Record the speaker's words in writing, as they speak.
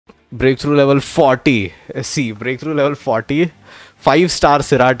Breakthrough level 40. See, breakthrough level 40. 5-star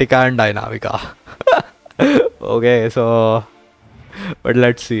Siratica and Dynamica. Okay, so... But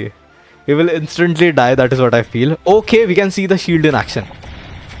let's see. He will instantly die, that is what I feel. Okay, we can see the shield in action.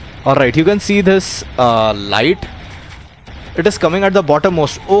 Alright, you can see this light. It is coming at the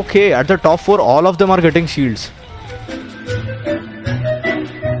bottommost. Okay, at the top 4, all of them are getting shields.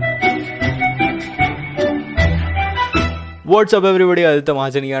 What's up everybody, Aditya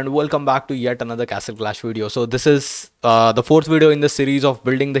Mahajan here and welcome back to yet another Castle Clash video. So this is the 4th video in the series of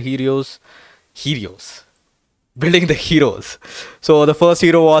building the heroes. Building the heroes. So the first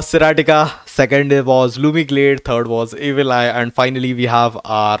hero was Siratica, second was Lumiglade, third was Evil Eye, and finally we have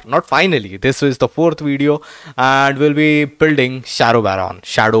our, not finally, this is the 4th video and we'll be building Shadow Baron.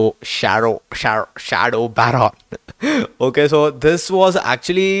 Shadow Baron. Okay, so this was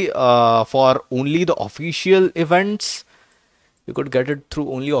actually for only the official events. You could get it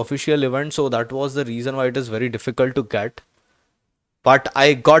through only official events, so that was the reason why it is very difficult to get. But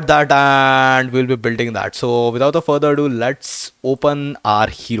I got that and we'll be building that. So without a further ado, let's open our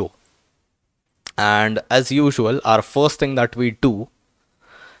hero. And as usual, our first thing that we do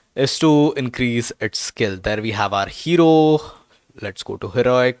is to increase its skill. There we have our hero. Let's go to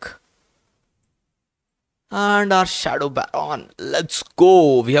heroic. And our Shadow Baron. Let's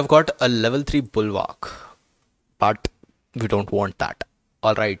go. We have got a level 3 bulwark. But we don't want that.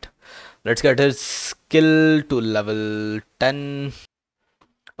 Alright. Let's get his skill to level 10.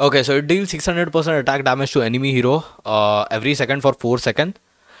 Okay, so it deals 600% attack damage to enemy hero every second for 4 seconds.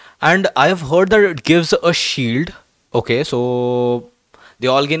 And I have heard that it gives a shield. Okay, so they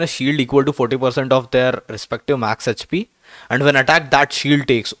all gain a shield equal to 40% of their respective max HP. And when attacked, that shield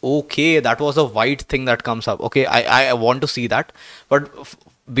takes. Okay, that was a white thing that comes up. Okay, I want to see that. But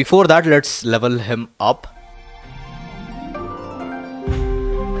before that, let's level him up.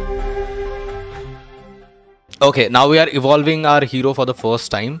 Okay, now we are evolving our hero for the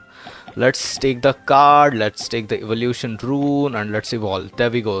first time. Let's take the card, let's take the evolution rune and let's evolve. There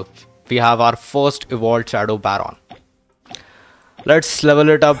we go. We have our first evolved Shadow Baron. Let's level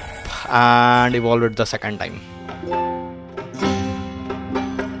it up and evolve it the second time.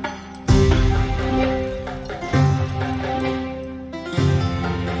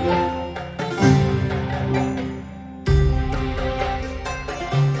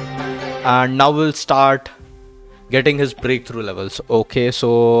 And now we'll start getting his breakthrough levels. Okay,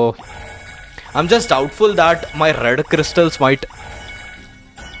 so I'm just doubtful that my red crystals might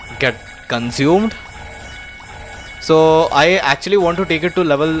get consumed. So I actually want to take it to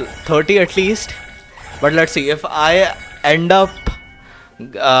level 30 at least. But let's see, if I end up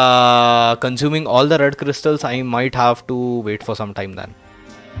consuming all the red crystals, I might have to wait for some time then.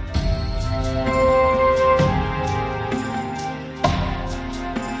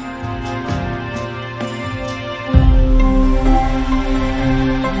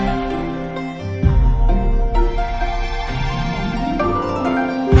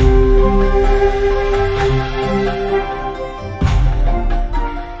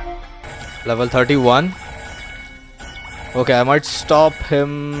 Level 31. Okay, I might stop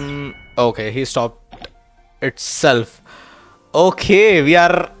him. Okay, he stopped itself. Okay, we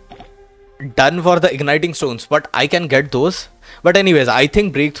are done for the igniting stones, but I can get those. But anyways, I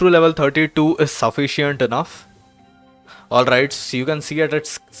think breakthrough level 32 is sufficient enough. Alright, so you can see at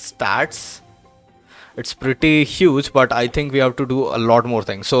its stats. It's pretty huge, but I think we have to do a lot more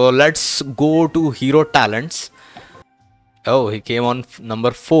things. So let's go to hero talents. Oh, he came on number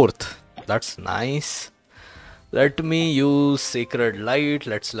 4th. That's nice. Let me use Sacred Light.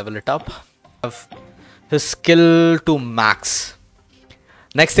 Let's level it up. Have his skill to max.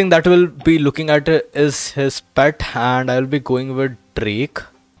 Next thing that we'll be looking at is his pet, and I'll be going with Drake.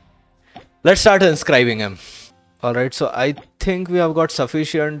 Let's start inscribing him. Alright, so I think we have got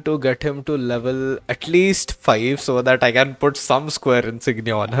sufficient to get him to level at least 5 so that I can put some square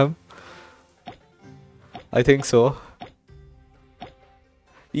insignia on him. I think so.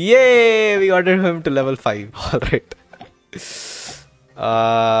 Yay! We got him to level 5. Alright.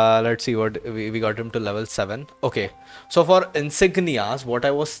 Let's see what we got him to level 7. Okay. So for insignias, what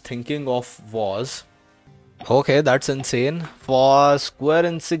I was thinking of was... Okay, that's insane. For square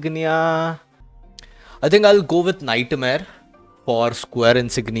insignia, I think I'll go with Nightmare for square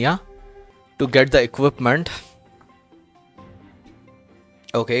insignia to get the equipment.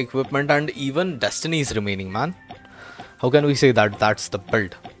 Okay, equipment and even Destiny is remaining, man. How can we say that that's the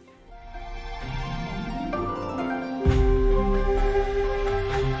build?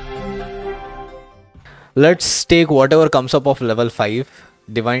 Let's take whatever comes up of level 5.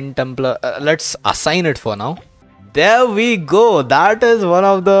 Divine Templar. Let's assign it for now. There we go. That is one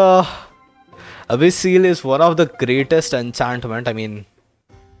of the... Abyss Seal is one of the greatest enchantment. I mean,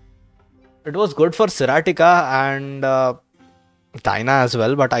 it was good for Siratica and Dyna as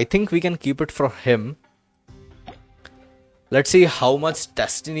well, but I think we can keep it for him. Let's see how much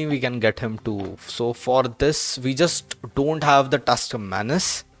destiny we can get him to. So for this, we just don't have the Tusk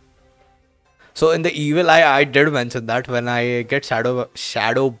Menace. So in the Evil Eye, I did mention that when I get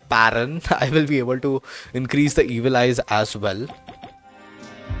Shadow Baron, I will be able to increase the Evil Eyes as well.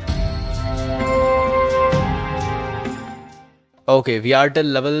 Okay, we are till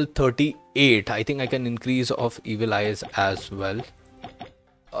level 38. I think I can increase of Evil Eyes as well.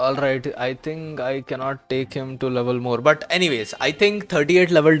 Alright, I think I cannot take him to level more. But anyways, I think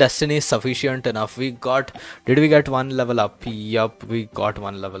 38 level Destiny is sufficient enough. We got... Did we get one level up? Yup, we got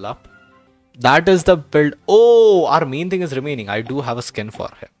one level up. That is the build. Oh, our main thing is remaining. I do have a skin for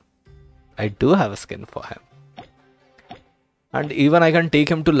him. I do have a skin for him. And even I can take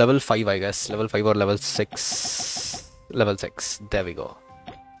him to level 5, I guess. Level 5 or level 6. Level 6. There we go.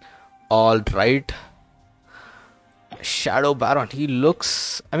 Alright. Shadow Baron. He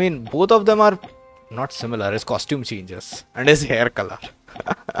looks... I mean, both of them are not similar. His costume changes. And his hair color.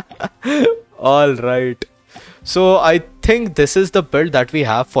 Alright. So, I think this is the build that we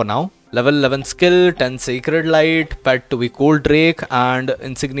have for now. Level 11 skill, 10 Sacred Light, pet to be Cold Drake, and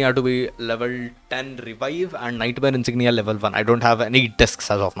insignia to be level 10 Revive, and Nightmare insignia level 1. I don't have any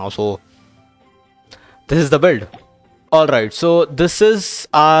discs as of now, so this is the build. Alright, so this is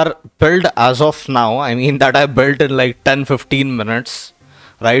our build as of now. I mean that I built in like 10-15 minutes,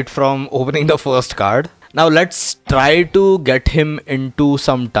 right from opening the first card. Now let's try to get him into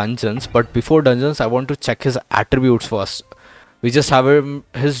some dungeons, but before dungeons I want to check his attributes first. We just have him,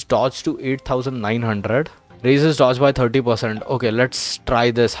 his dodge to 8900. Raise his dodge by 30%. Okay, let's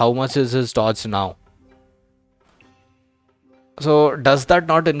try this. How much is his dodge now? So, does that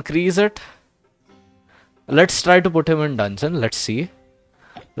not increase it? Let's try to put him in dungeon. Let's see.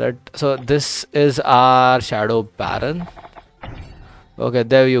 So, this is our Shadow Baron. Okay,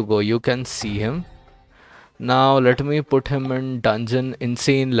 there you go. You can see him. Now, let me put him in dungeon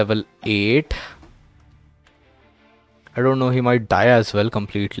insane level 8. I don't know, he might die as well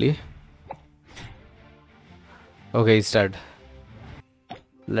completely. Okay, he's dead.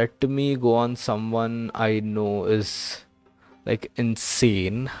 Let me go on someone I know is like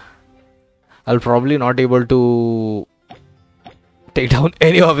insane. I'll probably not able to take down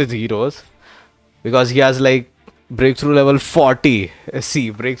any of his heroes because he has like breakthrough level 40. See,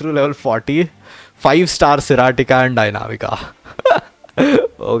 breakthrough level 40, 5-star Siratica and Dynamica.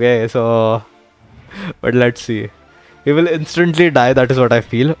 Okay, so but let's see. He will instantly die, that is what I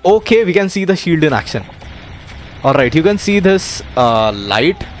feel. Okay, we can see the shield in action. Alright, you can see this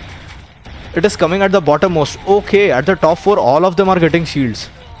light. It is coming at the bottommost. Okay, at the top 4, all of them are getting shields.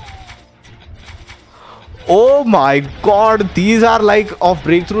 Oh my god, these are like of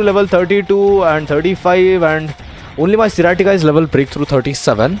breakthrough level 32 and 35, and only my Siratica is level breakthrough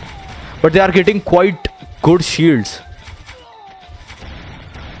 37. But they are getting quite good shields.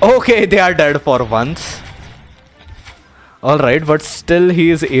 Okay, they are dead for once. Alright, but still he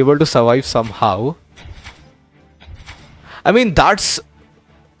is able to survive somehow. I mean, that's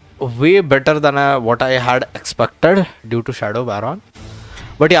way better than what I had expected due to Shadow Baron.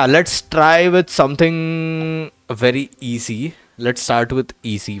 But yeah, let's try with something very easy. Let's start with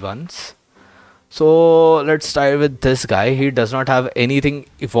easy ones. So let's try with this guy. He does not have anything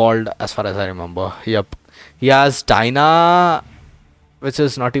evolved as far as I remember. Yep. He has Dyna, which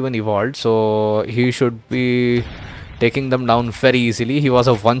is not even evolved. So he should be taking them down very easily. He was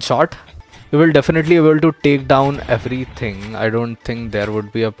a one-shot. He will definitely be able to take down everything. I don't think there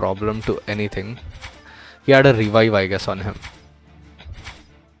would be a problem to anything. He had a revive, I guess, on him.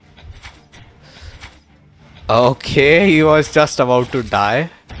 Okay, he was just about to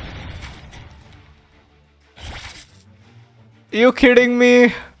die. You kidding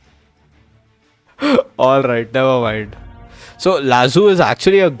me? Alright, never mind. So Lazu is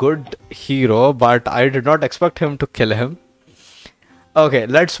actually a good hero, but I did not expect him to kill him. Okay,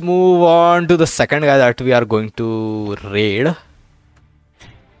 let's move on to the second guy that we are going to raid.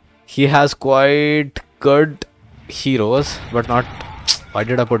 He has quite good heroes, but not... Why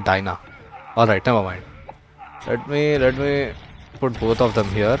did I put Dyna? Alright, never mind. Let me put both of them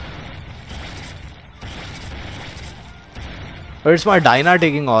here. But it's my Dyna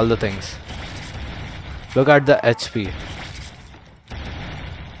taking all the things. Look at the HP.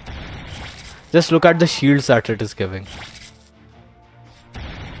 Just look at the shields that it is giving.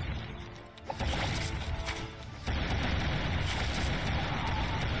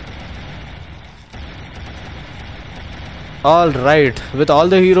 Alright, with all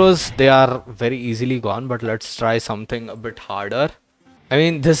the heroes, they are very easily gone, but let's try something a bit harder. I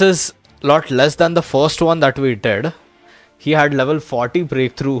mean, this is a lot less than the first one that we did. He had level 40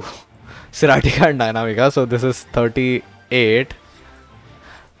 breakthrough, Siratica and Dynamica, so this is 38.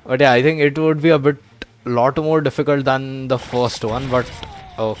 But yeah, I think it would be a lot more difficult than the first one, but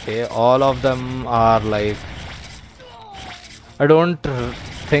okay, all of them are like... I don't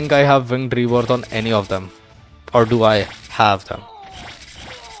think I have Winged Rebirth on any of them. Or do I have them?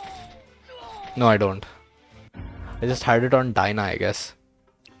 No, I don't. I just had it on Dyna, I guess.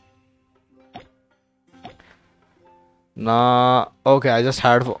 Nah, okay, I just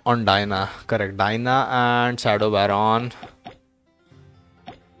had on Dyna. Correct, Dyna and Shadow Baron.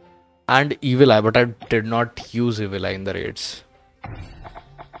 And Evil Eye, but I did not use Evil Eye in the raids.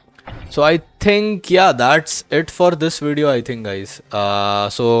 So I think, yeah, that's it for this video, I think, guys.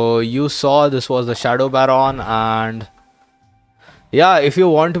 So you saw this was the Shadow Baron, and yeah, if you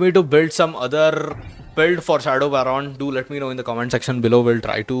want me to build some other build for Shadow Baron, do let me know in the comment section below. We'll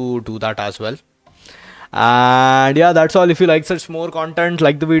try to do that as well. And yeah, that's all. If you like such more content,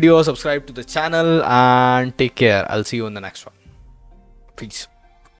 like the video, subscribe to the channel, and take care. I'll see you in the next one. Peace.